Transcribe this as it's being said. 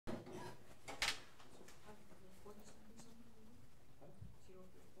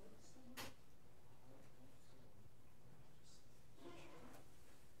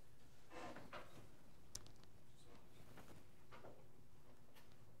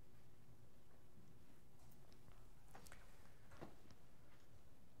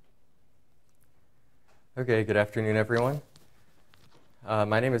Okay, good afternoon, everyone.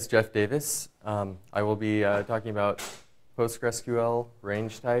 My name is Jeff Davis. I will be talking about PostgreSQL,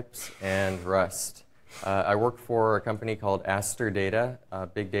 range types, and Rust. I work for a company called Aster Data, a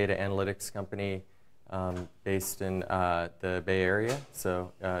big data analytics company based in the Bay Area.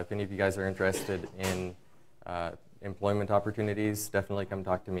 So if any of you guys are interested in employment opportunities, definitely come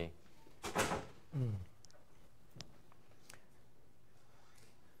talk to me.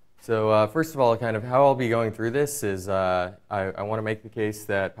 So first of all, kind of how I'll be going through this is I want to make the case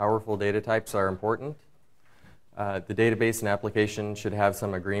that powerful data types are important. The database and application should have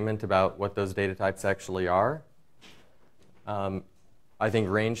some agreement about what those data types actually are. I think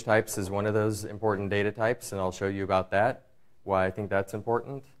range types is one of those important data types, and I'll show you about that, why I think that's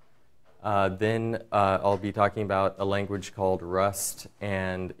important. Then I'll be talking about a language called Rust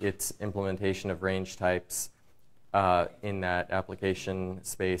and its implementation of range types in that application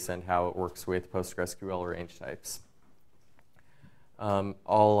space and how it works with PostgreSQL range types.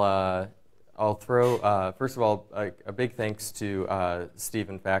 I'll throw, first of all, a big thanks to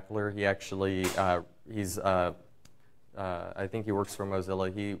Stephen Fackler. He actually, I think he works for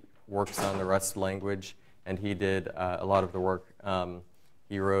Mozilla. He works on the Rust language, and he did a lot of the work.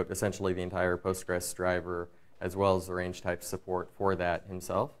 He wrote essentially the entire Postgres driver, as well as the range type support for that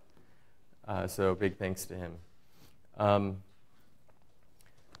himself. So big thanks to him. You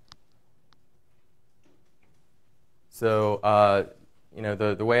know,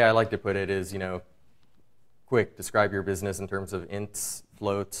 the way I like to put it is, you know, quick, describe your business in terms of ints,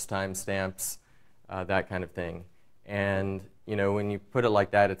 floats, timestamps, that kind of thing. And, you know, when you put it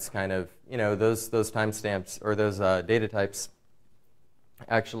like that, it's kind of, you know, those timestamps or those data types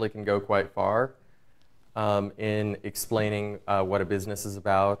actually can go quite far in explaining what a business is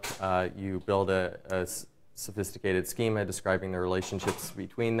about. You build a sophisticated schema describing the relationships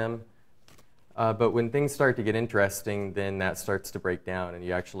between them. But when things start to get interesting, then that starts to break down, and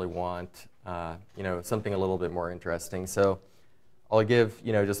you actually want you know, something a little bit more interesting. So I'll give,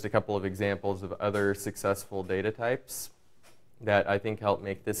 you know, just a couple of examples of other successful data types that I think help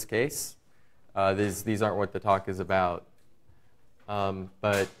make this case. These aren't what the talk is about.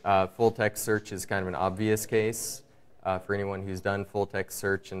 But full text search is kind of an obvious case for anyone who's done full text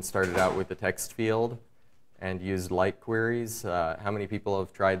search and started out with the text field and used like queries. How many people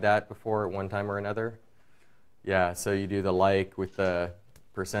have tried that before at one time or another? Yeah, so you do the like with the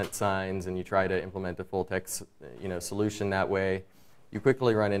 % signs and you try to implement a full text, you know, solution that way. You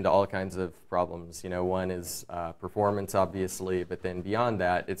quickly run into all kinds of problems. You know, one is performance, obviously, but then beyond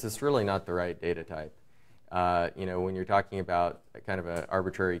that, it's just really not the right data type. You know, when you're talking about kind of an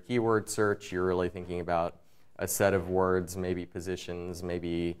arbitrary keyword search, you're really thinking about a set of words, maybe positions,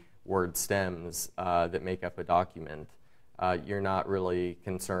 maybe word stems that make up a document. You're not really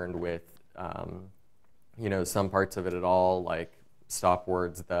concerned with, you know, some parts of it at all, like stop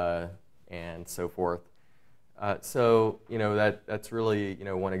words, the, and so forth. So, you know, that's really, you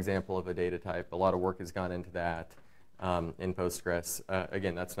know, one example of a data type. A lot of work has gone into that in Postgres.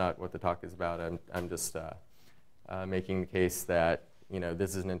 Again, that's not what the talk is about. I'm just making the case that, you know,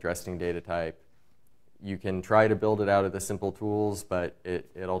 this is an interesting data type. You can try to build it out of the simple tools, but it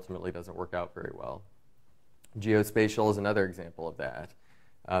ultimately doesn't work out very well. Geospatial is another example of that.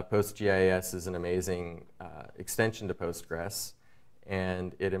 PostGIS is an amazing extension to Postgres,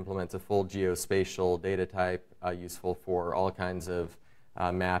 and it implements a full geospatial data type useful for all kinds of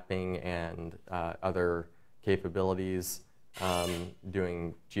mapping and other capabilities,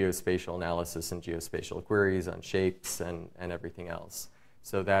 doing geospatial analysis and geospatial queries on shapes and everything else.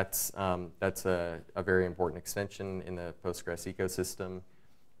 So that's a very important extension in the Postgres ecosystem.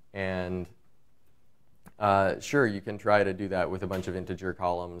 And sure, you can try to do that with a bunch of integer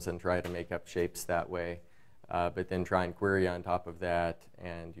columns and try to make up shapes that way, but then try and query on top of that,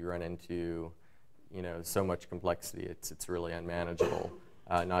 and you run into, you know, so much complexity. It's really unmanageable,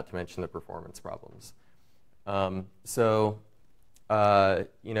 not to mention the performance problems. You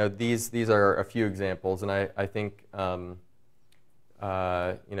know, these are a few examples, and I think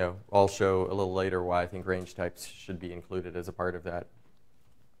you know, I'll show a little later why I think range types should be included as a part of that.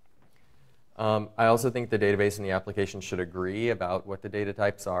 I also think the database and the application should agree about what the data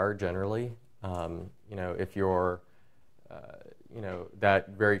types are generally. You know, if you're, you know, that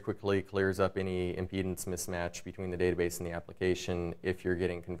very quickly clears up any impedance mismatch between the database and the application if you're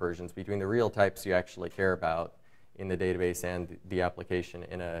getting conversions between the real types you actually care about in the database and the application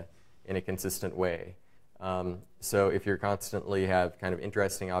in a consistent way. So if you constantly have kind of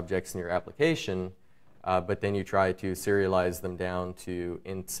interesting objects in your application, but then you try to serialize them down to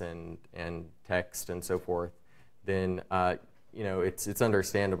ints and text and so forth, then you know, it's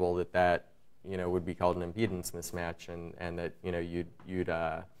understandable that would be called an impedance mismatch, and that you'd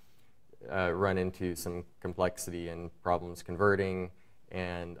run into some complexity in problems converting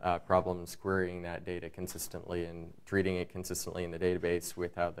and problems querying that data consistently and treating it consistently in the database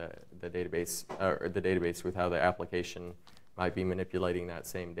with how the database with how the application might be manipulating that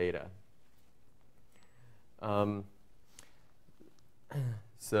same data.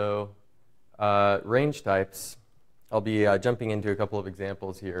 Range types. I'll be jumping into a couple of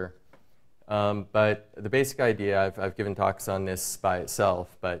examples here. But the basic idea, I've given talks on this by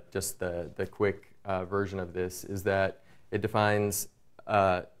itself, but just the quick version of this is that it defines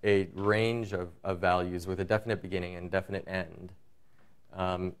a range of values with a definite beginning and definite end.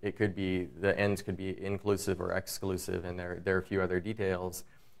 It could be, the ends could be inclusive or exclusive, and there are a few other details.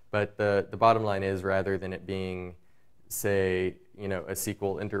 But the bottom line is, rather than it being, say, a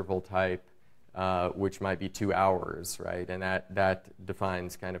SQL interval type, which might be 2 hours, right? And that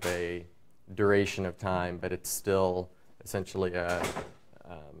defines kind of a duration of time, but it's still essentially a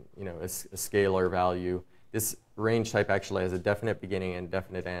scalar value. This range type actually has a definite beginning and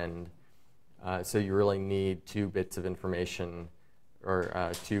definite end. So you really need 2 bits of information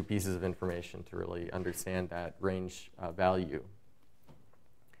or 2 pieces of information to really understand that range value.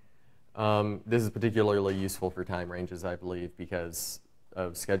 This is particularly useful for time ranges, I believe, because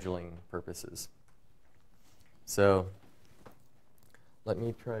of scheduling purposes. So let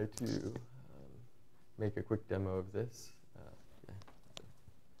me try to make a quick demo of this. Yeah.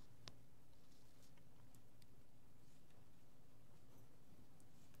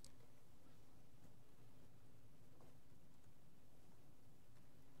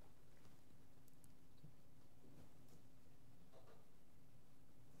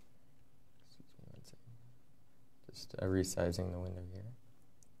 Excuse me one second. Just resizing the window here.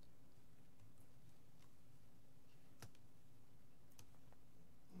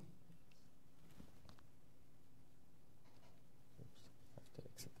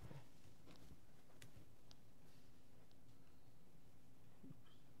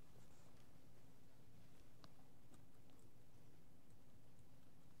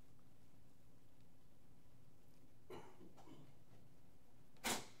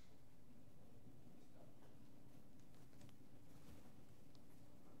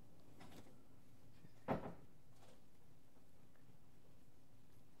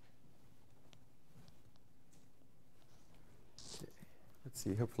 Let's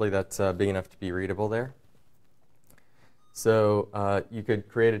see, hopefully that's big enough to be readable there. So you could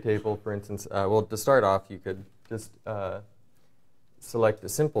create a table, for instance. Well, to start off, you could just select a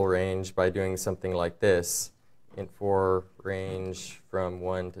simple range by doing something like this, int for range from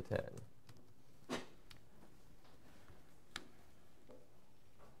 1 to 10.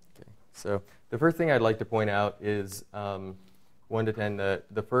 Okay. So the first thing I'd like to point out is 1 to 10.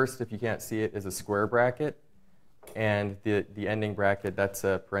 The first, if you can't see it, is a square bracket. And the ending bracket, that's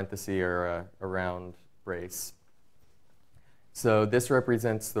a parenthesis or a round brace. So this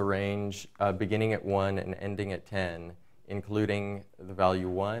represents the range beginning at 1 and ending at 10, including the value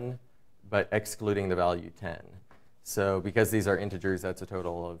 1, but excluding the value 10. So because these are integers, that's a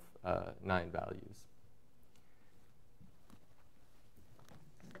total of 9 values.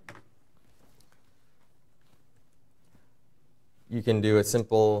 You can do a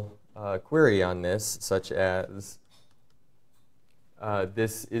simple query on this, such as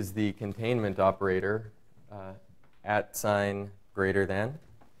this is the containment operator, at sign greater than,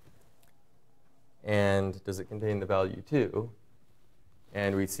 and does it contain the value 2?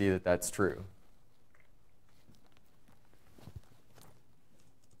 And we see that that's true.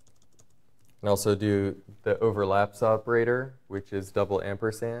 And also do the overlaps operator, which is double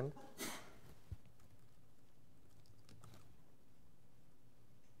ampersand.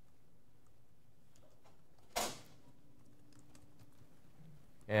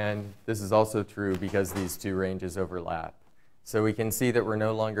 And this is also true because these 2 ranges overlap. So we can see that we're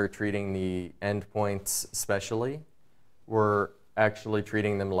no longer treating the endpoints specially. We're actually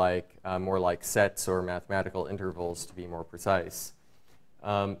treating them like more like sets or mathematical intervals, to be more precise.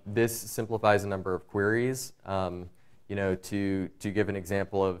 This simplifies a number of queries. To give an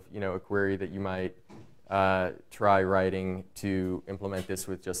example of a query that you might try writing to implement this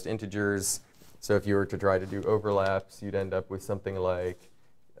with just integers. So if you were to try to do overlaps, you'd end up with something like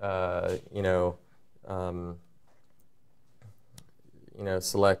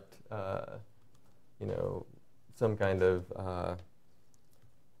select, some kind of,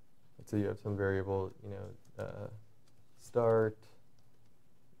 let's say you have some variable, start,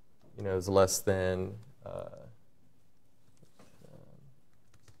 is less than,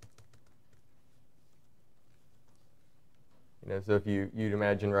 So if you'd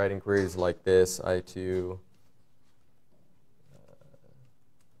imagine writing queries like this, I2,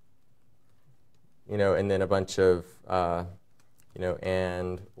 and then a bunch of,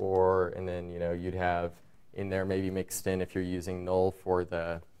 and, or, and then, you'd have in there maybe mixed in if you're using null for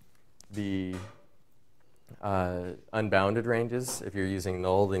the unbounded ranges. If you're using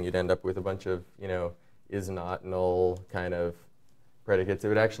null, then you'd end up with a bunch of, is not null kind of predicates. It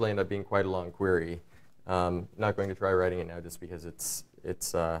would actually end up being quite a long query. Not going to try writing it now just because it's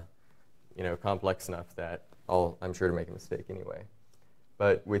complex enough that I'm sure to make a mistake anyway.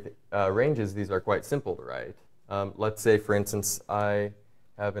 But with ranges, these are quite simple to write. Let's say, for instance, I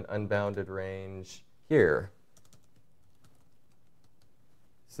have an unbounded range here.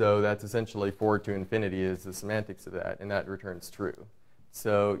 So that's essentially 4 to infinity is the semantics of that, and that returns true.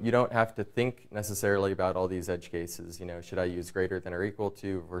 So you don't have to think necessarily about all these edge cases. Should I use greater than or equal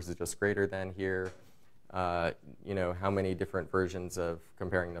to versus just greater than here? How many different versions of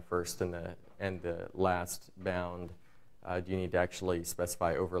comparing the first and the last bound do you need to actually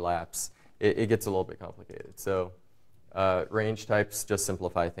specify overlaps? It gets a little bit complicated. So range types just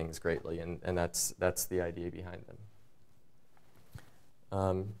simplify things greatly, and that's the idea behind them.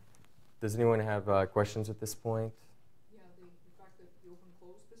 Does anyone have questions at this point? Yeah, the fact that the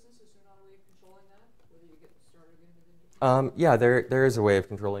open-close business, is there not a way of controlling that? Whether you get started again within the Yeah, there is a way of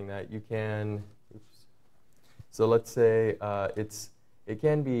controlling that. You can. Oops. So let's say it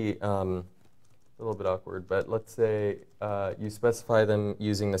can be a little bit awkward, but let's say you specify them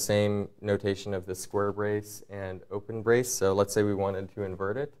using the same notation of the square brace and open brace. So let's say we wanted to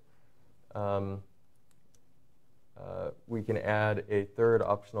invert it. We can add a third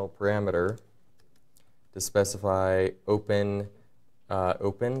optional parameter to specify open,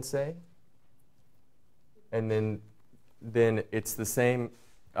 say. And then it's the same.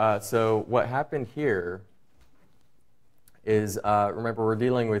 So what happened here is, remember, we're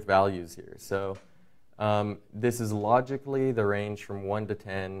dealing with values here. So this is logically the range from 1 to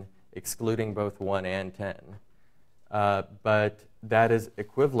 10, excluding both 1 and 10. But that is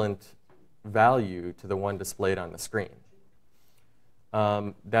equivalent value to the one displayed on the screen.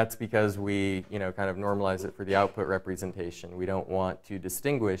 That's because we kind of normalize it for the output representation. We don't want to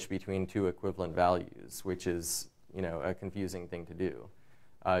distinguish between two equivalent values, which is a confusing thing to do.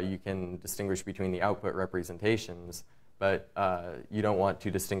 You can distinguish between the output representations, but you don't want to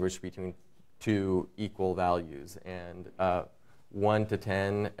distinguish between two equal values. And 1 to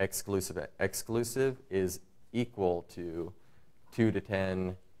 10 exclusive is equal to 2 to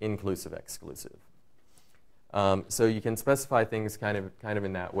 10 inclusive exclusive. So you can specify things kind of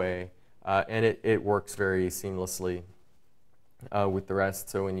in that way, and it works very seamlessly with the rest.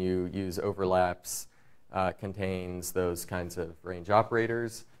 So when you use overlaps, contains, those kinds of range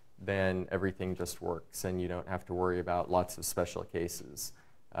operators, then everything just works, and you don't have to worry about lots of special cases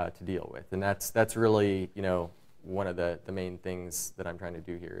to deal with. And that's really one of the main things that I'm trying to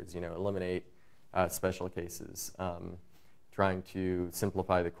do here is eliminate special cases, trying to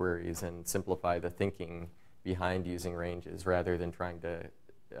simplify the queries and simplify the thinking behind using ranges rather than trying to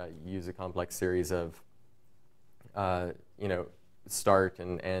use a complex series of start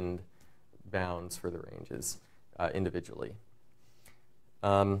and end bounds for the ranges individually.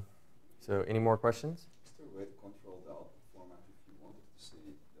 So any more questions? Is there a way to control the output format if you wanted to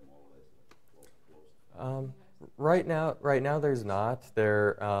see them always close? Right now there's not.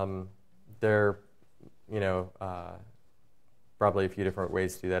 There probably a few different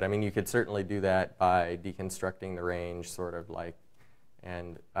ways to do that. I mean, you could certainly do that by deconstructing the range, sort of like,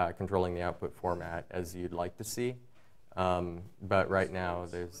 and controlling the output format as you'd like to see. But right now,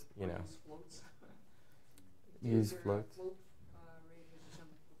 there's use floats.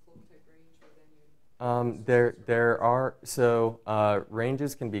 There are, so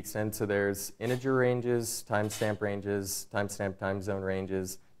ranges can be extended. So there's integer ranges, timestamp ranges, timestamp time zone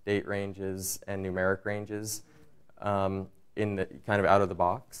ranges, date ranges, and numeric ranges in the kind of out of the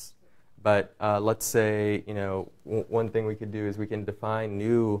box. But let's say, one thing we could do is we can define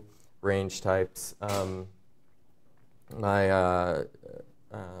new range types.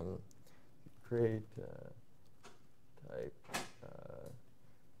 Create type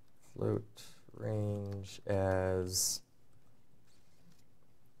float range as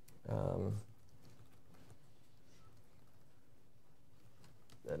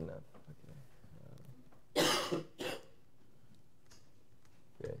enough.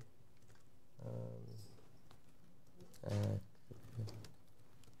 Okay.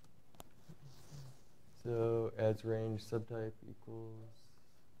 So as range subtype equals.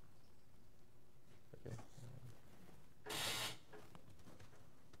 Okay.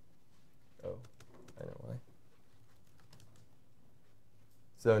 Oh, I know why.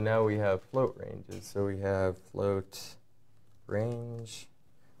 So now we have float ranges. So we have float range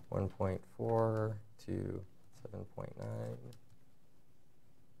 1.4 to 7.9.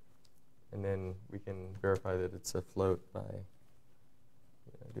 And then we can verify that it's a float by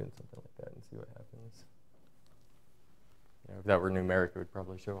doing something like that and see what happens. If that were numeric, it would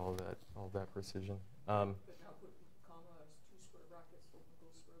probably show all that precision. But now put comma, 2 square brackets, open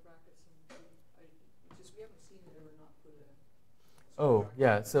close square brackets, and we haven't seen it ever not put a. Oh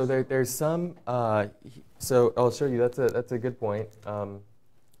yeah, so there's some. So I'll show you. That's a good point.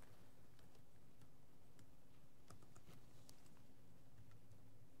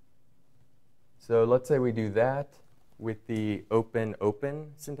 So let's say we do that with the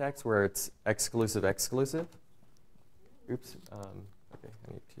open syntax where it's exclusive. Oops. Okay,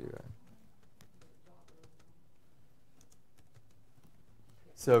 I need to.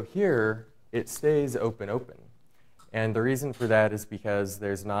 So here it stays open. And the reason for that is because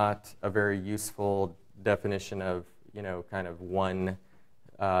there's not a very useful definition of, kind of one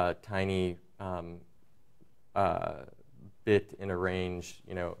tiny bit in a range,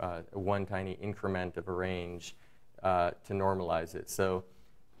 one tiny increment of a range to normalize it. So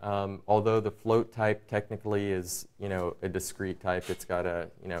although the float type technically is, a discrete type, it's got a,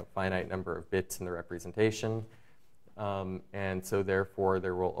 finite number of bits in the representation. And so therefore,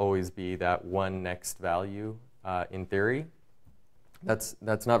 there will always be that one next value in theory. That's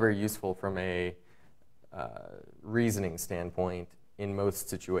not very useful from a reasoning standpoint in most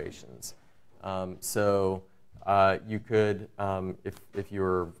situations. So you could, if you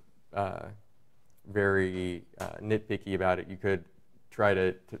were very nitpicky about it, you could try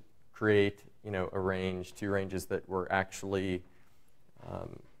to create, a range, 2 ranges that were actually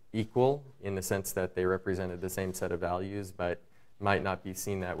equal in the sense that they represented the same set of values, but might not be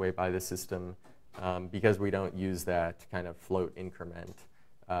seen that way by the system because we don't use that kind of float increment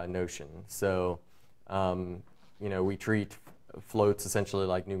notion. So, we treat floats essentially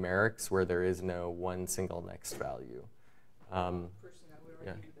like numerics where there is no one single next value. Personally, I would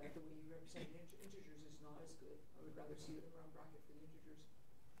argue that the way you represent integers is not as good. I would rather see it in round bracket for the integers,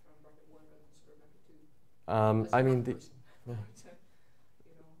 round bracket 1 rather than square bracket 2. I mean,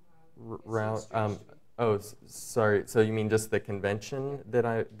 sorry. So you mean just the convention that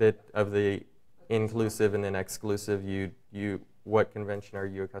of the inclusive and then exclusive? What convention are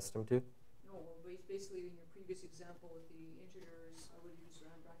you accustomed to? No, well, basically in your previous example with the integers, I would use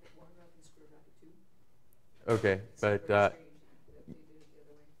round bracket 1 rather than square bracket 2. Okay, but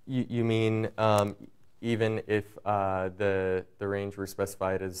you mean even if the range were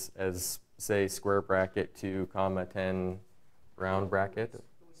specified as say square bracket 2 comma 10 round bracket?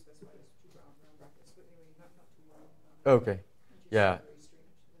 Okay, yeah.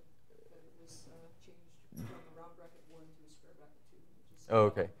 Oh,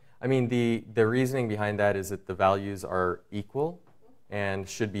 okay. I mean, the reasoning behind that is that the values are equal and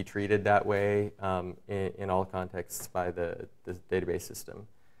should be treated that way in all contexts by the database system.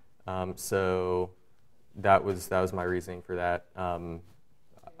 So that was my reasoning for that. I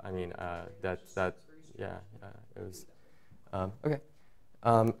mean, yeah, it was okay.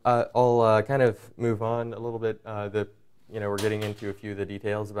 I'll kind of move on a little bit. We're getting into a few of the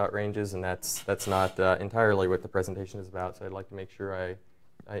details about ranges, and that's not entirely what the presentation is about. So I'd like to make sure I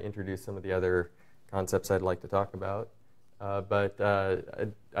introduce some of the other concepts I'd like to talk about. But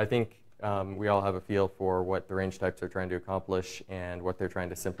I think we all have a feel for what the range types are trying to accomplish and what they're trying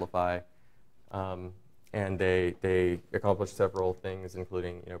to simplify. And they accomplish several things,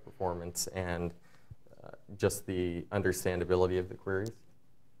 including performance and just the understandability of the queries.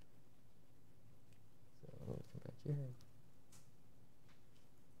 So let me come back here.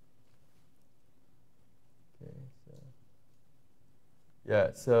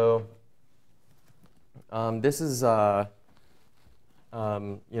 Okay, so this is kind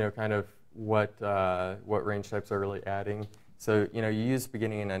of what range types are really adding. So you use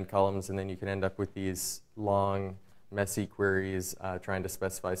beginning and end columns, and then you can end up with these long, messy queries trying to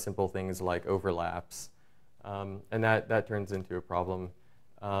specify simple things like overlaps, and that turns into a problem.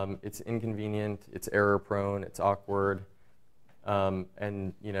 It's inconvenient, it's error-prone, it's awkward,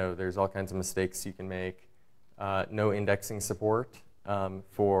 and there's all kinds of mistakes you can make. No indexing support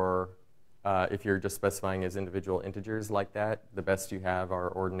for if you're just specifying as individual integers like that. The best you have are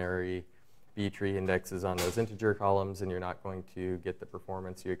ordinary B-tree indexes on those integer columns, and you're not going to get the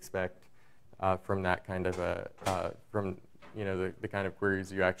performance you expect from that kind of from the kind of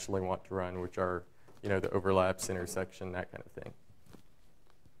queries you actually want to run, which are the overlaps, intersection, that kind of thing.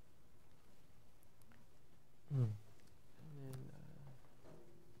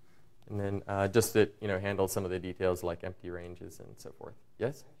 And then just to handle some of the details like empty ranges and so forth.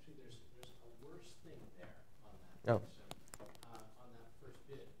 Yes? Actually, there's a worse thing there on that. Oh. So, on that first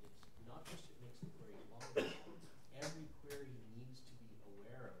bit, it's not just it makes the query longer. Every query needs to be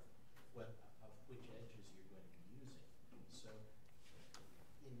aware of which edges you're going to be using. So,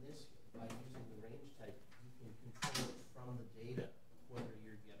 in this, by using the range type, you can control it from the data whether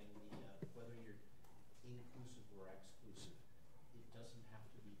you're getting whether you're inclusive or exclusive. It doesn't have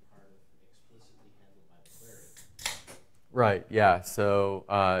to be part of explicitly handled by the query. Right, yeah. So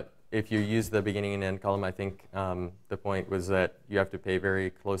if you use the beginning and end column, I think the point was that you have to pay very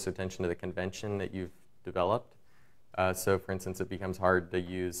close attention to the convention that you've developed. So for instance, it becomes hard to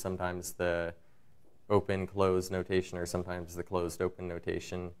use sometimes the open-close notation or sometimes the closed-open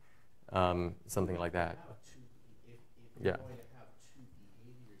notation, something like that. If you're Yeah. going to have two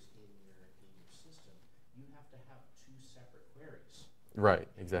behaviors in your system, you have to have two separate queries. Right,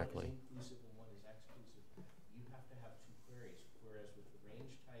 exactly. One is inclusive and one is exclusive. You have to have two queries, whereas with the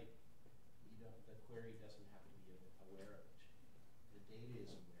range type, the query doesn't have to be aware of it. The data is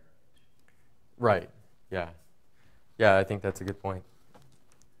aware of it. Right, yeah. Yeah, I think that's a good point.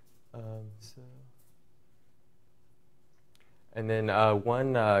 And then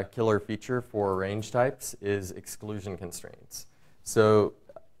one killer feature for range types is exclusion constraints. So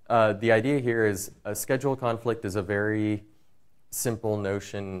the idea here is a schedule conflict is a very simple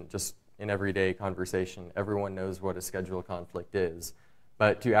notion just in everyday conversation. Everyone knows what a schedule conflict is.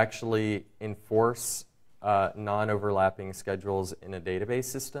 But to actually enforce non-overlapping schedules in a database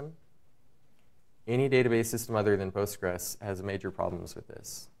system, any database system other than Postgres has major problems with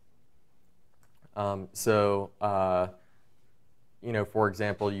this. For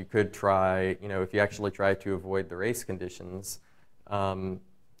example, you could try, if you actually try to avoid the race conditions,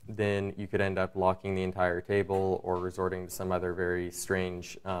 then you could end up locking the entire table or resorting to some other very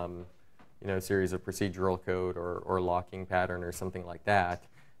strange, series of procedural code or locking pattern or something like that.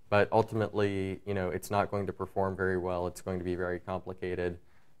 But ultimately, it's not going to perform very well. It's going to be very complicated.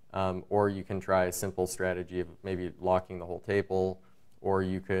 Or you can try a simple strategy of maybe locking the whole table, or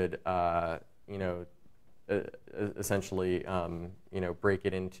you could, essentially, break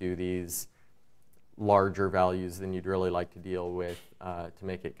it into these larger values than you'd really like to deal with to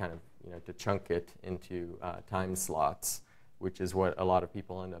make it kind of, to chunk it into time slots, which is what a lot of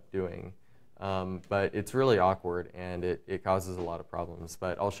people end up doing. But it's really awkward, and it causes a lot of problems.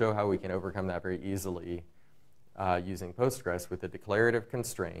 But I'll show how we can overcome that very easily using Postgres with a declarative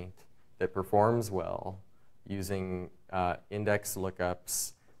constraint that performs well using index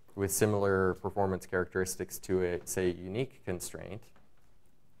lookups with similar performance characteristics to it, say, unique constraint.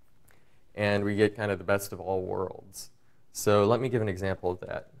 And we get kind of the best of all worlds. So let me give an example of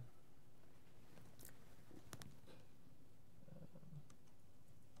that.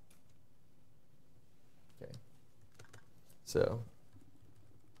 Okay. So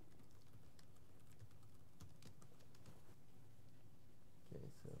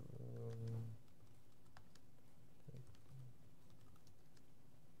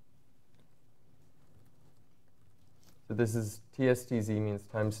So this is TSTZ means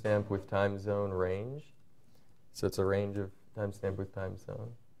timestamp with time zone range. So it's a range of timestamp with time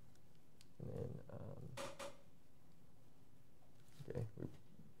zone. And then, okay,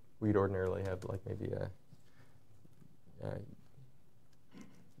 we'd ordinarily have like maybe a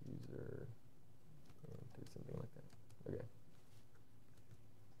user do something like that. Okay.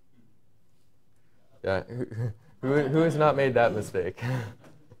 Yeah, who has not made that mistake?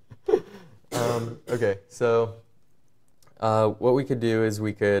 Okay, so. What we could do is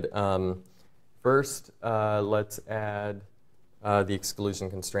we could first let's add the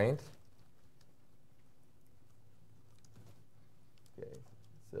exclusion constraint. Okay,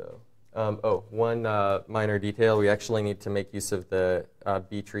 so one minor detail: we actually need to make use of the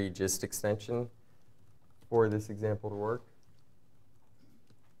btree gist extension for this example to work.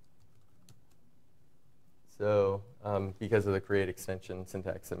 So because of the create extension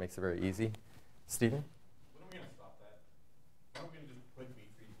syntax, that makes it very easy. Stephen?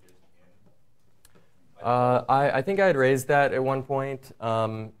 I think I had raised that at one point.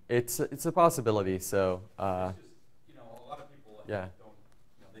 It's a possibility. So it's just, a lot of people yeah. don't,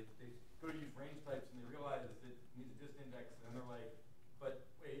 they go to use range types and they realize that it needs a gist index, and they're like, but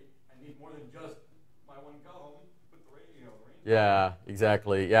wait, I need more than just my one column. Put the range, range. Yeah,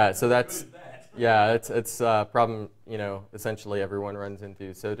 exactly. Yeah, so that's yeah, it's a problem essentially everyone runs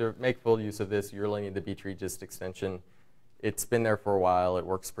into. So to make full use of this, you really need the btree gist extension. It's been there for a while. It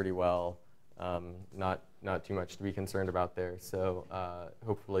works pretty well. Not too much to be concerned about there. So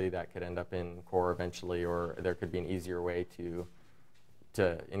hopefully that could end up in core eventually, or there could be an easier way to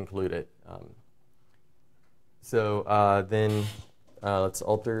to include it. Then let's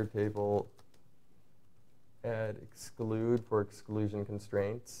alter table, add exclude for exclusion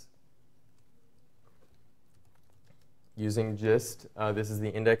constraints. Using gist, this is the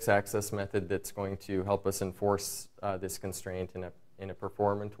index access method that's going to help us enforce this constraint in a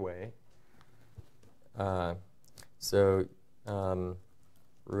performant way.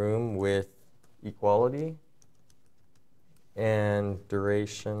 Room with equality and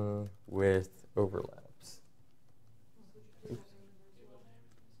duration with overlaps.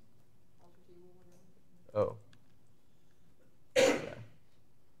 Oh. Yeah.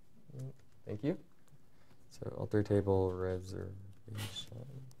 Thank you. So alter table reservation.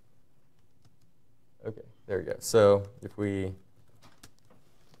 Okay, there we go. So we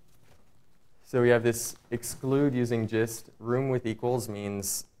have this exclude using gist. Room with equals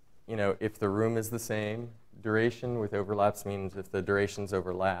means, if the room is the same. Duration with overlaps means if the durations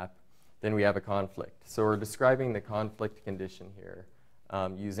overlap, then we have a conflict. So we're describing the conflict condition here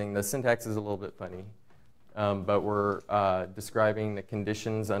using the syntax is a little bit funny, but we're describing the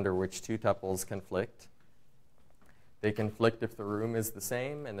conditions under which two tuples conflict. They conflict if the room is the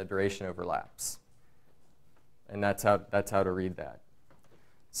same and the duration overlaps. And that's how to read that.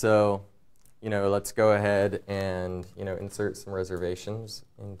 So, let's go ahead and, insert some reservations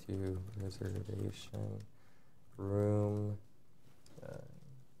into reservation room.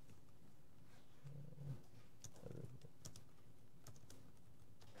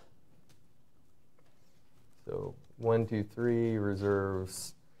 So 1, 2, 3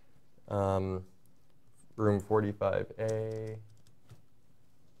 reserves room 45A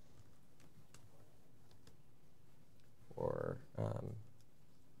or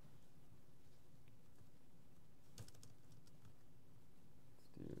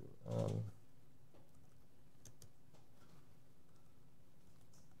let's do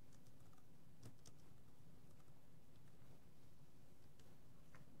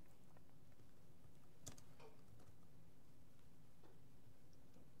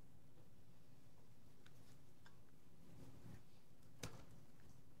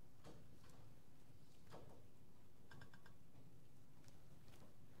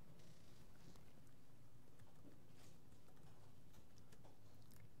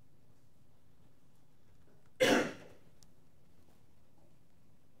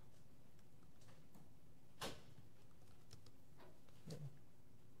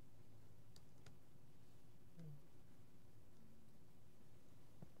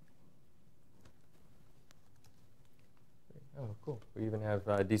Oh, cool. We even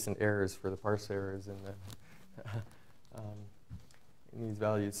have decent errors for the parse errors in the in these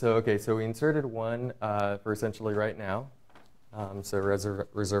values. So we inserted 1 for essentially right now. So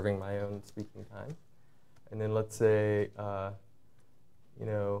reserving my own speaking time. And then let's say,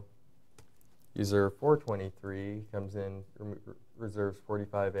 user 423 comes in, reserves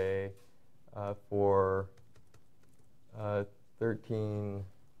 45A for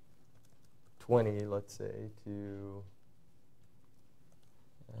 1320, let's say, to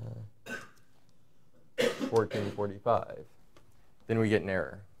 1445. Then we get an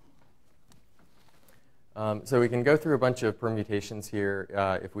error. So we can go through a bunch of permutations here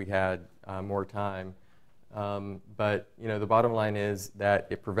if we had more time. But the bottom line is that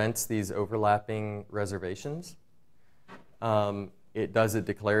it prevents these overlapping reservations. It does it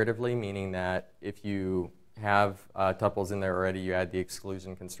declaratively, meaning that if you have tuples in there already, you add the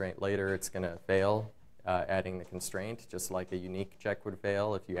exclusion constraint later, it's going to fail adding the constraint, just like a unique check would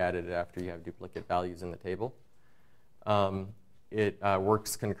fail if you added it after you have duplicate values in the table. It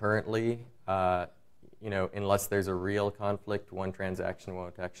works concurrently. Unless there's a real conflict, one transaction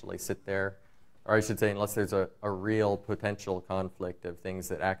won't actually sit there. Or I should say, unless there's a real potential conflict of things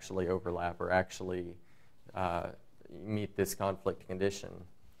that actually overlap or actually meet this conflict condition,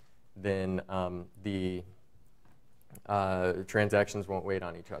 then the transactions won't wait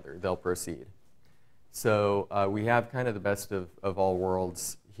on each other. They'll proceed. So we have kind of the best of all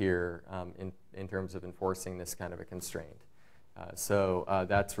worlds here in terms of enforcing this kind of a constraint. So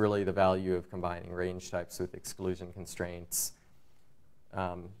that's really the value of combining range types with exclusion constraints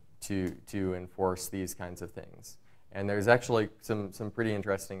to enforce these kinds of things. And there's actually some pretty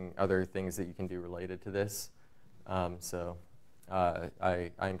interesting other things that you can do related to this. I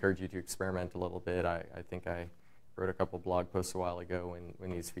encourage you to experiment a little bit. I think I wrote a couple blog posts a while ago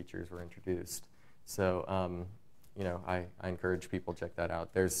when these features were introduced. So I encourage people to check that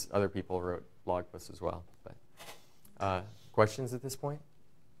out. There's other people who wrote blog posts as well. But questions at this point?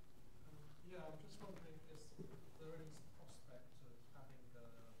 Yeah, I'm just wondering, is there any prospect of having an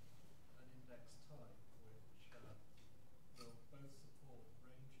index type which will both support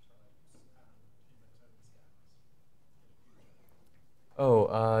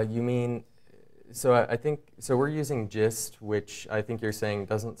Oh, you mean, so I think, so we're using GIST, which I think you're saying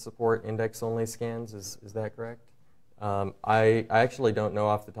doesn't support index-only scans, is that correct? I actually don't know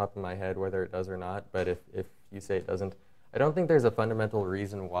off the top of my head whether it does or not, but if you say it doesn't, I don't think there's a fundamental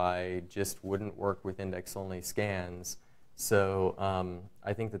reason why GIST wouldn't work with index-only scans. So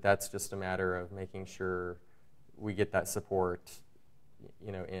I think that that's just a matter of making sure we get that support,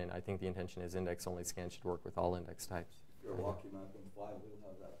 in. I think the intention is index-only scans should work with all index types. If you're lucky, Malcolm 5 will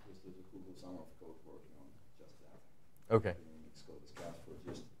have that because there's a Google Summer of Code working on just that. Okay. It's called scans for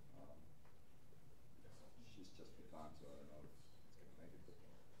just, she's just begun, so I don't know if it's going to make it, but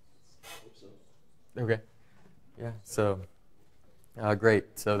I hope so. Okay. Yeah. So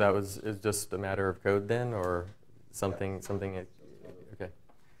great. So that is just a matter of code then, or something? Yeah. Something. Okay.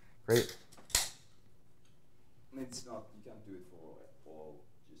 Great. I mean, it's not, you can't do it for all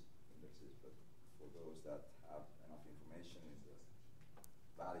just indexes, but for those that have enough information in the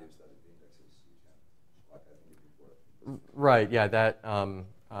values that it indexes, you can, like I think before. Right. Yeah. That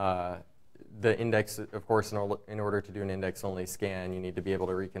the index, of course, in order to do an index-only scan, you need to be able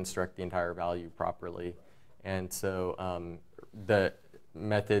to reconstruct the entire value properly, and so the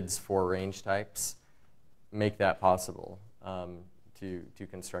methods for range types make that possible to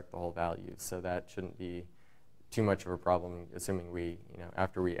construct the whole value. So that shouldn't be too much of a problem, assuming we,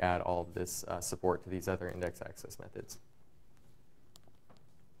 after we add all of this support to these other index access methods.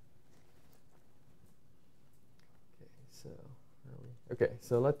 Okay,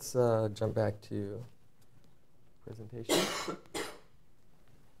 so let's jump back to presentation.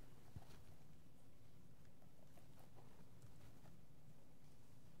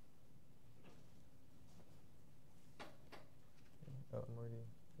 Oh, Morty,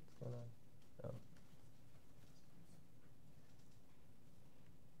 what's going on? Oh.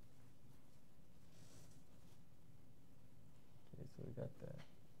 Okay, so we got that.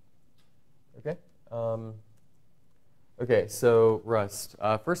 Okay. Okay, so Rust.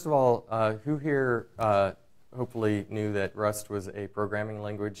 First of all, who here hopefully knew that Rust was a programming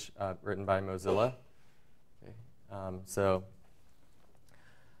language written by Mozilla? Okay. So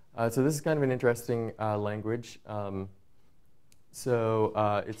this is kind of an interesting language.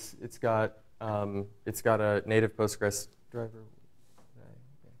 It's got a native Postgres driver.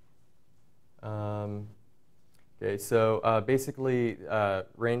 Okay, so basically,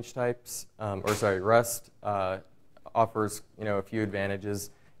 range types, Rust offers a few advantages.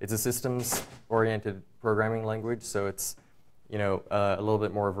 It's a systems-oriented programming language, so it's a little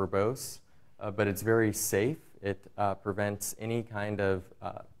bit more verbose, but it's very safe. It prevents any kind of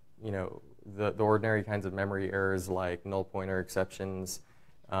the ordinary kinds of memory errors like null pointer exceptions,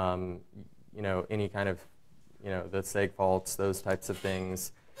 any kind of the seg faults, those types of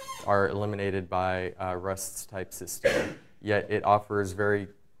things are eliminated by Rust's type system. Yet it offers very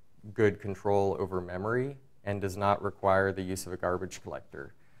good control over memory and does not require the use of a garbage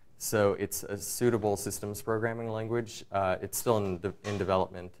collector. So it's a suitable systems programming language. It's still in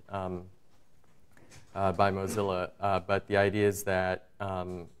development by Mozilla, but the idea is that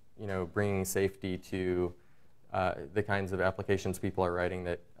bringing safety to the kinds of applications people are writing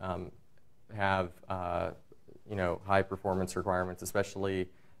that have high performance requirements, especially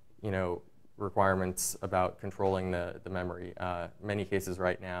requirements about controlling the memory. Many cases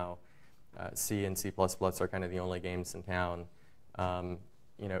right now, C and C++ are kind of the only games in town.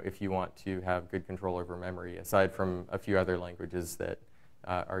 If you want to have good control over memory, aside from a few other languages that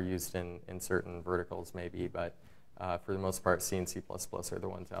are used in certain verticals maybe, but for the most part, C and C++ are the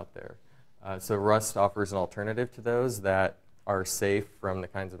ones out there. So Rust offers an alternative to those that are safe from the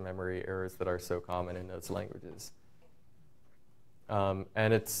kinds of memory errors that are so common in those languages.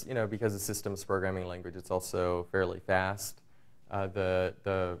 And it's, because it's a systems programming language, it's also fairly fast.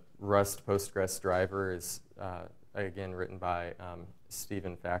 The Rust Postgres driver is, again, written by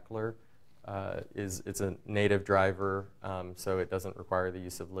Stephen Fackler. It's a native driver, so it doesn't require the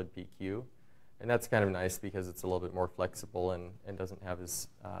use of libpq. And that's kind of nice because it's a little bit more flexible and doesn't have as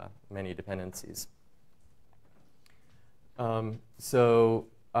many dependencies.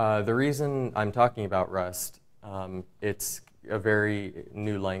 The reason I'm talking about Rust, it's a very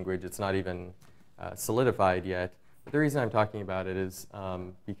new language. It's not even solidified yet. But the reason I'm talking about it is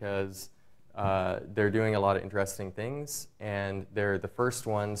because they're doing a lot of interesting things, and they're the first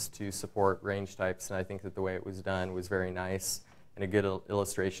ones to support range types. And I think that the way it was done was very nice and a good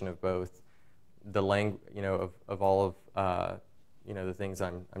illustration of both the of all of the things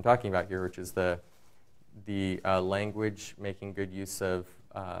I'm talking about here, which is the language making good use of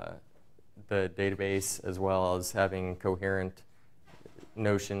the database, as well as having coherent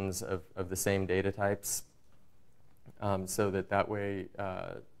notions of the same data types. so that way,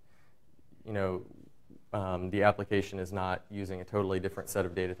 you know, the application is not using a totally different set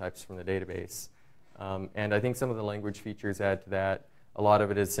of data types from the database. And I think some of the language features add to that. A lot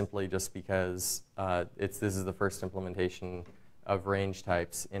of it is simply just because this is the first implementation of range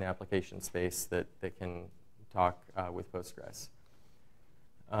types in application space that can talk with Postgres.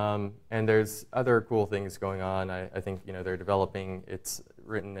 And there's other cool things going on. I think, you know, they're developing, it's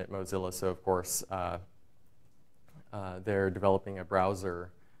written at Mozilla, so of course they're developing a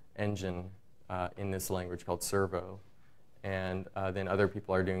browser engine in this language called Servo. And then other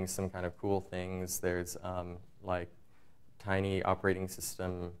people are doing some kind of cool things. There's like tiny operating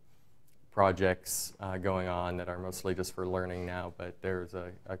system projects going on that are mostly just for learning now, but there's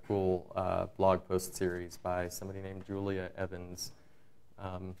a cool blog post series by somebody named Julia Evans.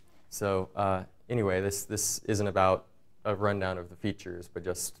 Anyway, this isn't about a rundown of the features, but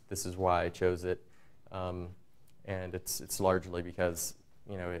just this is why I chose it. And it's largely because,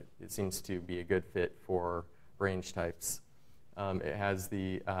 you know, it seems to be a good fit for range types. It has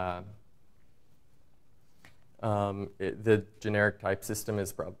the generic type system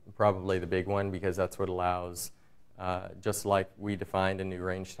is probably the big one, because that's what allows, just like we defined a new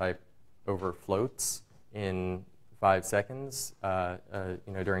range type over floats in 5 seconds,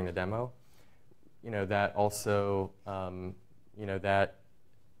 you know, during the demo. You know, that also, you know, that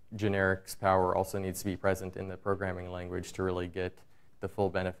generics power also needs to be present in the programming language to really get the full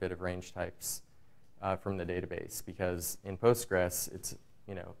benefit of range types from the database, because in Postgres, it's,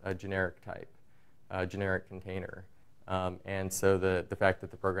 you know, a generic type, a generic container. And so the fact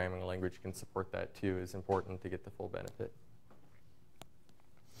that the programming language can support that too is important to get the full benefit.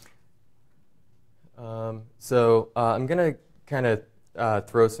 I'm going to kind of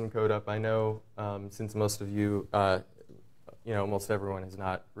throw some code up. I know since most of you, you know, almost everyone has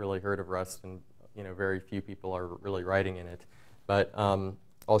not really heard of Rust, and, you know, very few people are really writing in it. But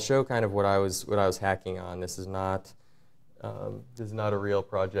I'll show kind of what I was hacking on. This is not a real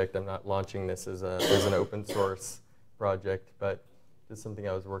project. I'm not launching this as an open source project, but this is something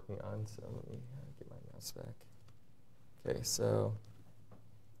I was working on. So let me get my mouse back. Okay, so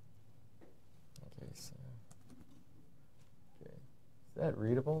is that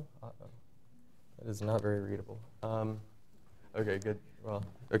readable? Uh-oh. That is not very readable. Okay, good. Well,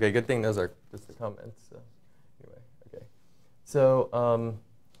 okay, good thing those are just the comments. So anyway, okay. So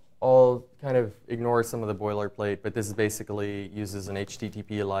I'll kind of ignore some of the boilerplate, but this basically uses an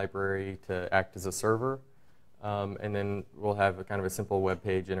HTTP library to act as a server. And then we'll have a kind of a simple web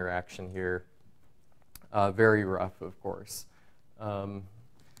page interaction here. Very rough, of course.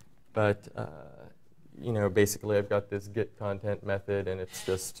 You know, basically I've got this get content method, and it's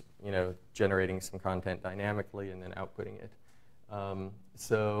just, you know, generating some content dynamically and then outputting it.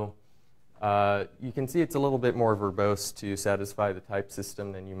 You can see it's a little bit more verbose to satisfy the type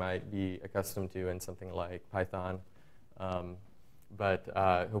system than you might be accustomed to in something like Python.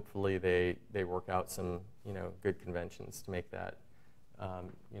 Hopefully they work out some, you know, good conventions to make that,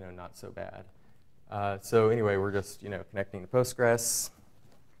 you know, not so bad. So anyway, we're just, you know, connecting to Postgres.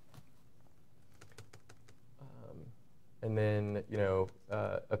 And then, you know,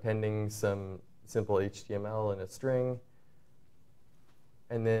 appending some simple HTML in a string.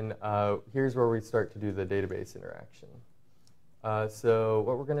 And then here's where we start to do the database interaction. So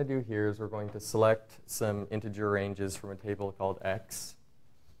what we're going to do here is we're going to select some integer ranges from a table called X.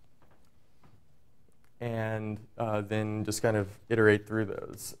 And then just kind of iterate through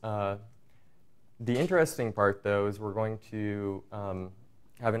those. The interesting part, though, is we're going to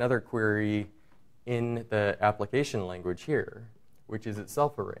have another query in the application language here, which is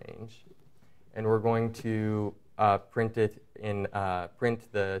itself a range. And we're going to print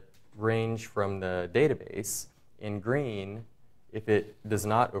the range from the database in green if it does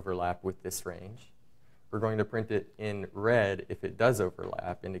not overlap with this range. We're going to print it in red if it does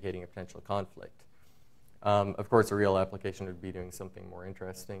overlap, indicating a potential conflict. Of course, a real application would be doing something more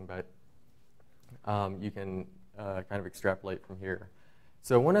interesting, but you can kind of extrapolate from here.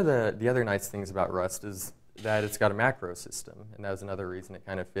 So one of the other nice things about Rust is that it's got a macro system, and that was another reason it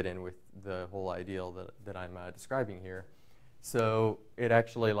kind of fit in with the whole ideal that I'm describing here. So it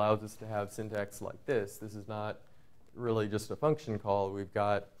actually allows us to have syntax like this. This is not really just a function call. We've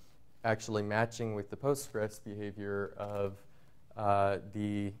got actually matching with the Postgres behavior of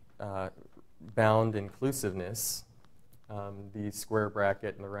the bound inclusiveness, the square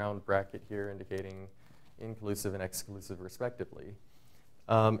bracket and the round bracket here indicating inclusive and exclusive respectively.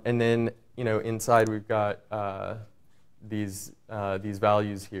 And then, you know, inside we've got these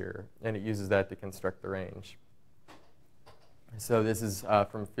values here, and it uses that to construct the range. So this is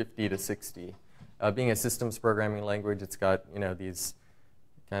from 50 to 60. Being a systems programming language, it's got, these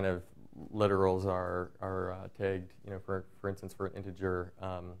kind of literals are tagged, for instance, for an integer,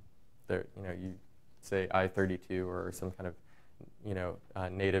 you say I32 or some kind of,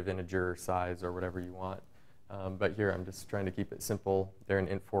 native integer size or whatever you want. But here I'm just trying to keep it simple. They're an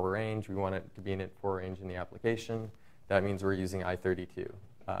int4 range. We want it to be an int4 range in the application. That means we're using I32.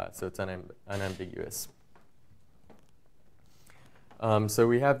 So it's unambiguous. So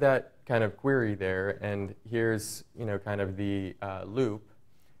we have that kind of query there, and here's kind of the loop.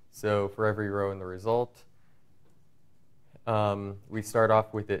 So for every row in the result, we start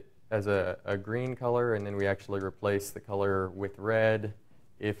off with it as a green color, and then we actually replace the color with red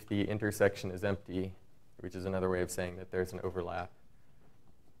if the intersection is empty, which is another way of saying that there's an overlap.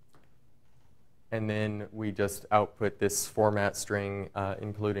 And then we just output this format string,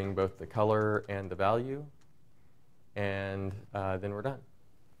 including both the color and the value. And then we're done.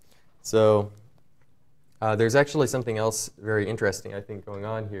 So there's actually something else very interesting, I think, going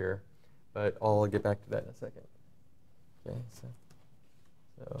on here. But I'll get back to that in a second. Okay, so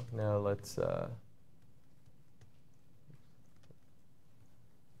now let's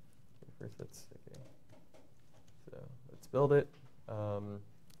first let's build it.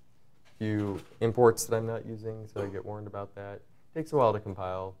 Few imports that I'm not using, so I get warned about that. Takes a while to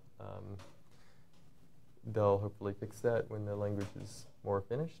compile. They'll hopefully fix that when the language is more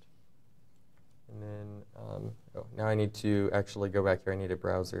finished. And then, now I need to actually go back here. I need a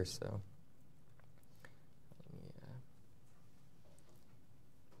browser, so.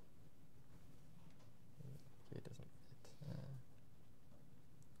 Okay, it doesn't fit.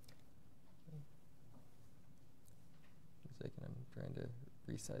 A second, I'm trying to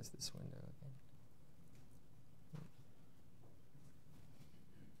resize this window again.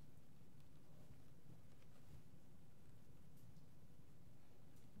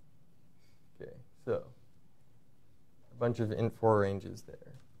 Okay, so a bunch of int4 ranges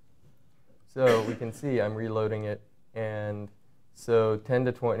there. So we can see I'm reloading it, and so 10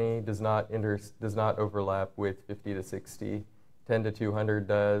 to 20 does not overlap with 50 to 60. 10 to 200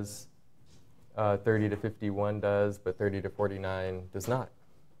 does. 30 to 51 does, but 30 to 49 does not.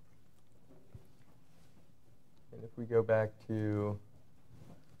 And if we go back to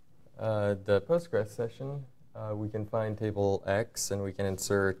the Postgres session, we can find table X, and we can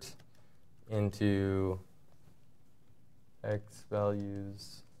insert into X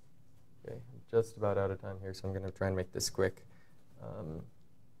values. Okay, I'm just about out of time here, so I'm going to try and make this quick.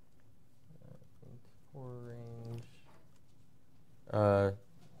 Range.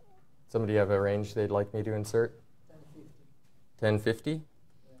 Somebody have a range they'd like me to insert? 1050. 1050?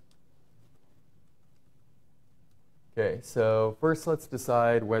 Yeah. Okay, so first let's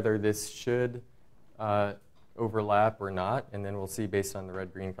decide whether this should overlap or not, and then we'll see based on the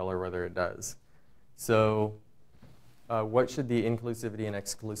red-green color whether it does. So what should the inclusivity and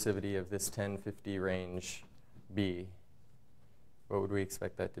exclusivity of this 1050 range be? What would we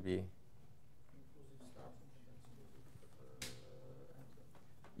expect that to be?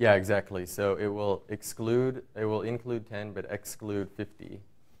 Yeah, exactly. So it will include 10, but exclude 50.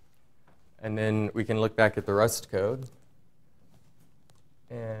 And then we can look back at the Rust code,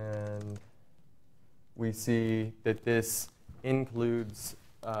 and we see that this includes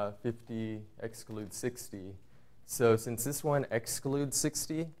 50, excludes 60. So since this one excludes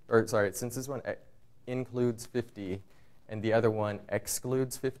 60, or sorry, since this one includes 50, and the other one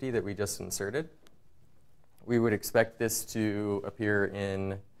excludes 50 that we just inserted, we would expect this to appear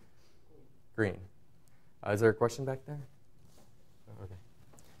in green. Is there a question back there? Oh, okay.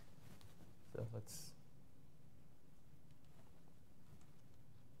 So let's.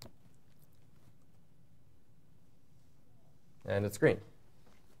 And it's green.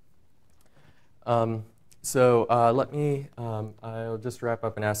 Let me. I'll just wrap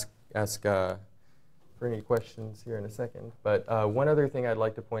up and ask for any questions here in a second. But one other thing I'd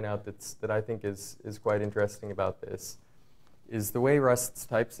like to point out that I think is quite interesting about this is the way Rust's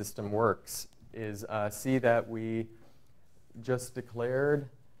type system works is see that we just declared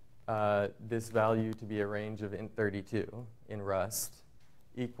this value to be a range of int32 in Rust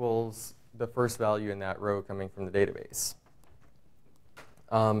equals the first value in that row coming from the database.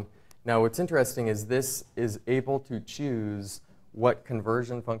 Now what's interesting is this is able to choose what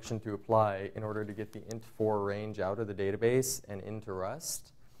conversion function to apply in order to get the int4 range out of the database and into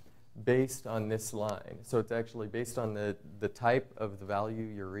Rust based on this line. So it's actually based on the type of the value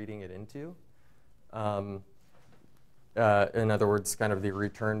you're reading it into. In other words, kind of the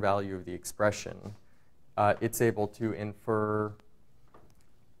return value of the expression. It's able to infer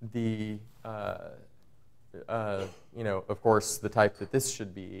the, of course, the type that this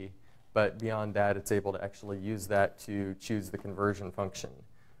should be, but beyond that, it's able to actually use that to choose the conversion function.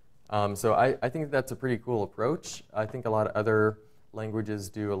 So I think that's a pretty cool approach. I think a lot of other languages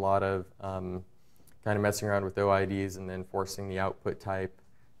do a lot of kind of messing around with OIDs and then forcing the output type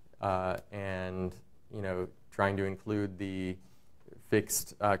and trying to include the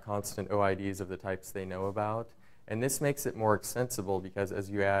fixed constant OIDs of the types they know about. And this makes it more extensible because as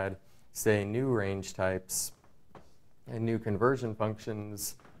you add, say, new range types and new conversion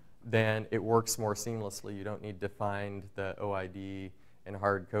functions, then it works more seamlessly. You don't need to find the OID and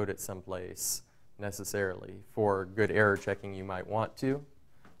hard code it someplace necessarily. For good error checking, you might want to,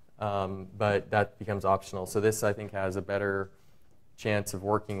 but that becomes optional. So this, I think, has a better chance of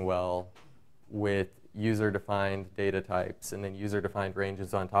working well with user-defined data types and then user-defined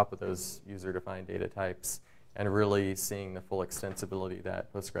ranges on top of those user-defined data types, and really seeing the full extensibility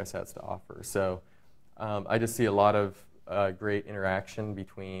that Postgres has to offer. So I just see a lot of great interaction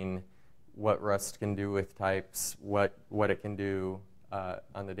between what Rust can do with types, what it can do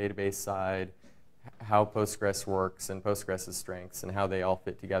on the database side, how Postgres works and Postgres' strengths, and how they all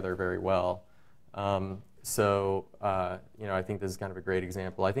fit together very well. So I think this is kind of a great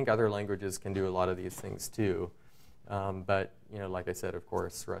example. I think other languages can do a lot of these things too. But like I said, of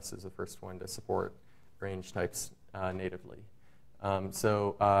course, Rust is the first one to support range types natively.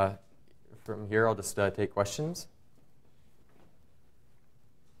 So from here, I'll just take questions.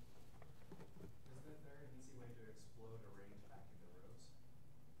 Isn't there an easy way to explode a range back into rows?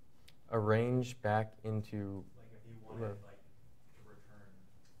 A range back into... Like if you wanted to return...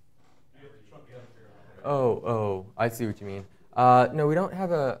 You have to chunk it up here. Oh, I see what you mean. No, we don't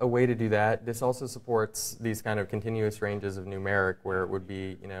have a way to do that. This also supports these kind of continuous ranges of numeric where it would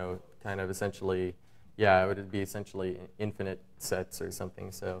be, kind of essentially, it would be essentially infinite sets or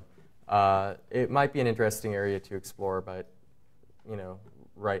something. So it might be an interesting area to explore, but,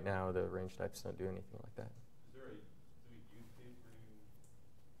 right now the range types don't do anything like that. Is there a use case where you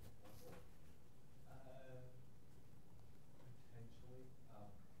want that? Potentially.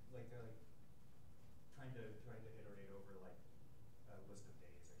 Like they're trying to iterate over a list of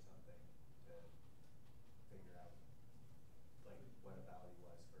days or something to figure out what a value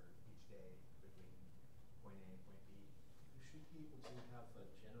was for each day between point A and point B. You should be able to have a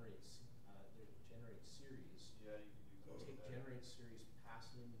generate series. Yeah, you can do Take generate series,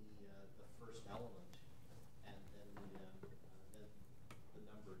 pass in the first element, and then the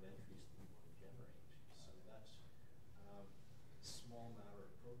number of entries that you want to generate. So that's a small matter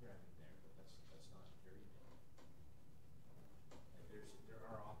of programming there, but that's not very big. And there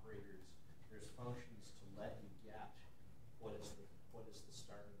are operators, there's functions to let you get what is the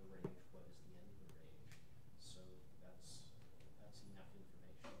start of the range, what is the end of the range. So that's enough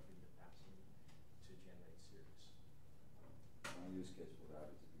information for you to pass in to generate series. One use case for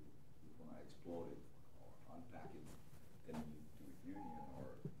that is if you want to explode it or unpack it, then you do a union or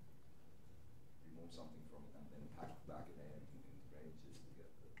remove something from it and then pack it back in ranges to get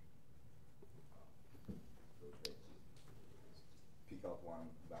those ranges. Pick out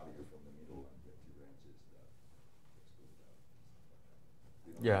one value from the middle and get two ranges that exclude that.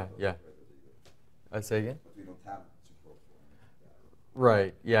 We don't have those operators either. Say again? But we don't have support for that.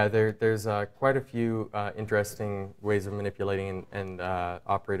 Right. Yeah. There's quite a few interesting ways of manipulating and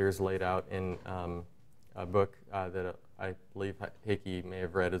operators laid out in a book that I believe Heikki may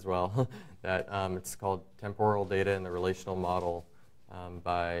have read as well. That it's called Temporal Data and the Relational Model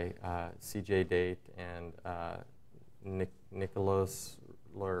by C.J. Date and Nicholas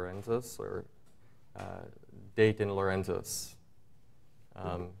Lorenzos, or Date and Lorenzos,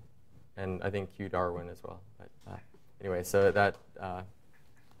 and I think Q. Darwin as well. But anyway, so that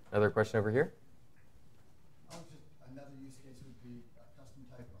another question over here. Another use case would be a custom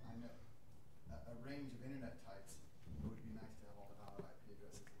type of INET, a range of internet types. It would be nice to have all the valid IP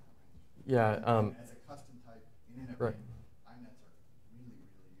addresses in that range. Yeah. And as a custom type internet Right. range, INETs are really,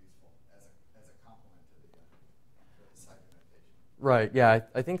 really useful as a complement to the site notation. Right. Yeah.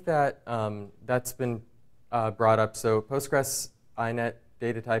 I think that that's been brought up. So Postgres INET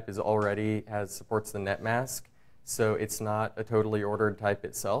data type supports the net mask, so it's not a totally ordered type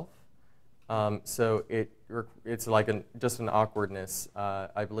itself. So it's like just an awkwardness.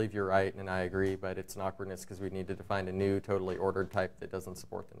 I believe you're right, and I agree, but it's an awkwardness because we need to define a new totally ordered type that doesn't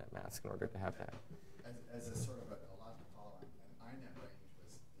support the net mask in order to have that. As a sort of a logical follow-on, an INET range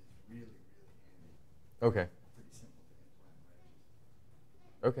is really, really handy. Okay. Pretty simple to implement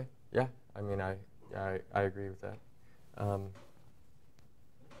ranges. Okay. Yeah. I mean, I agree with that.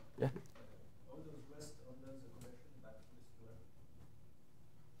 Yeah. All those rest on those collection back to this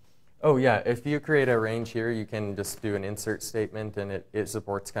Oh yeah, if you create a range here, you can just do an insert statement, and it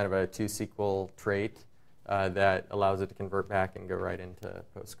supports kind of a two-SQL trait that allows it to convert back and go right into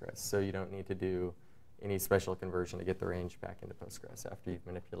Postgres. So you don't need to do any special conversion to get the range back into Postgres after you've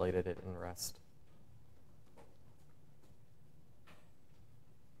manipulated it in Rust. Are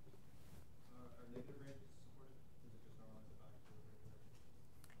negative ranges supported? Is it just normalized back to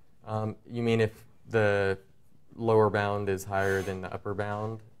the regular? You mean if the lower bound is higher than the upper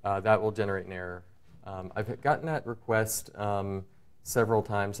bound? That will generate an error. I've gotten that request several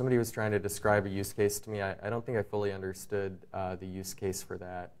times. Somebody was trying to describe a use case to me. I don't think I fully understood the use case for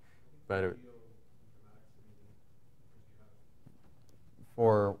that. But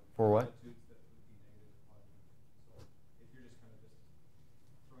for what?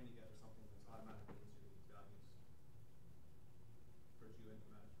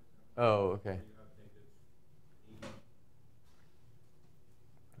 Oh, okay.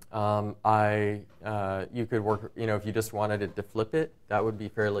 You could work, if you just wanted it to flip it, that would be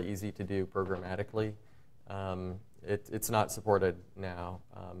fairly easy to do programmatically. It's not supported now.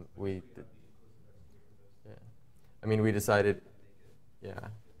 Yeah. I mean, we decided, yeah.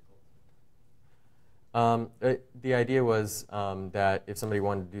 The idea was that if somebody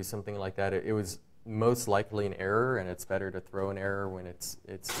wanted to do something like that, it was most likely an error, and it's better to throw an error when it's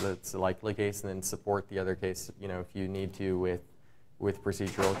a likely case, and then support the other case, if you need to with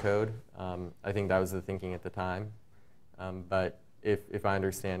procedural code. I think that was the thinking at the time. But if I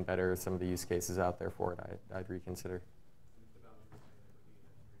understand better some of the use cases out there for it, I'd reconsider.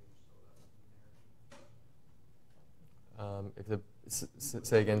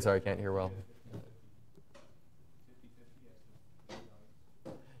 Say again, sorry, I can't hear well.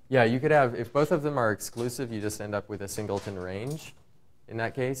 Yeah, you could have, if both of them are exclusive, you just end up with a singleton range in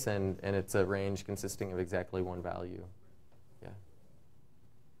that case, and it's a range consisting of exactly one value. Yeah.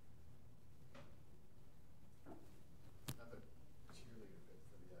 Another cheerleader bit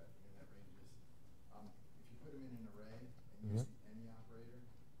for the internet ranges. If you put them in an array and use the any operator,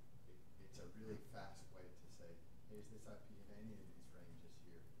 it's a really fast way to say, here's this IP of any of these ranges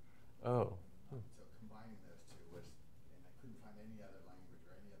here. Oh. So combining those two was, and I couldn't find any other language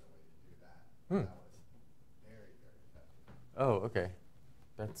or any other way to do that. That was very, very effective. Oh, okay.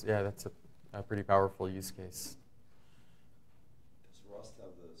 That's a pretty powerful use case. Does Rust have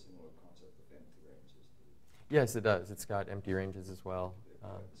the similar concept of empty ranges? Yes, it does. It's got empty ranges as well.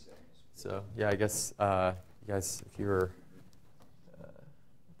 So yeah, I guess you guys, if you were,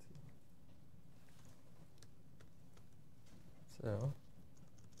 so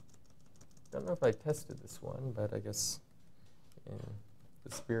don't know if I tested this one, but I guess in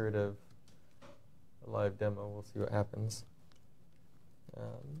the spirit of a live demo, we'll see what happens.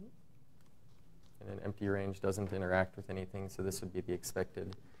 And an empty range doesn't interact with anything, so this would be the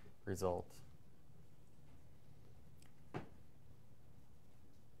expected result. Do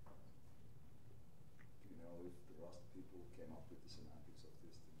you know if the Rust people came up with the semantics of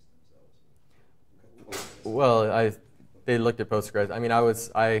these things themselves? Well, they looked at Postgres. I mean,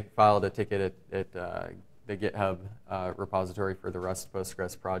 I filed a ticket at the GitHub repository for the Rust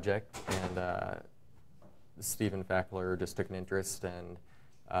Postgres project, and Stephen Fackler just took an interest and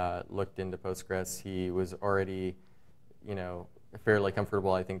looked into Postgres. He was already, fairly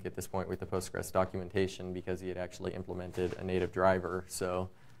comfortable, I think, at this point with the Postgres documentation because he had actually implemented a native driver. So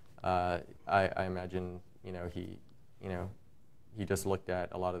I imagine, he just looked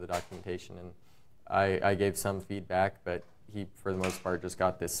at a lot of the documentation, and I gave some feedback, but he, for the most part, just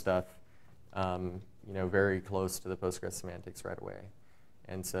got this stuff, very close to the Postgres semantics right away.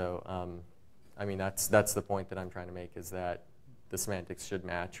 And so, I mean, that's the point that I'm trying to make, is that the semantics should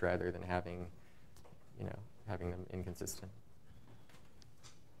match rather than having them inconsistent.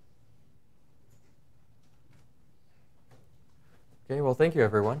 Okay, well, thank you,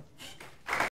 everyone.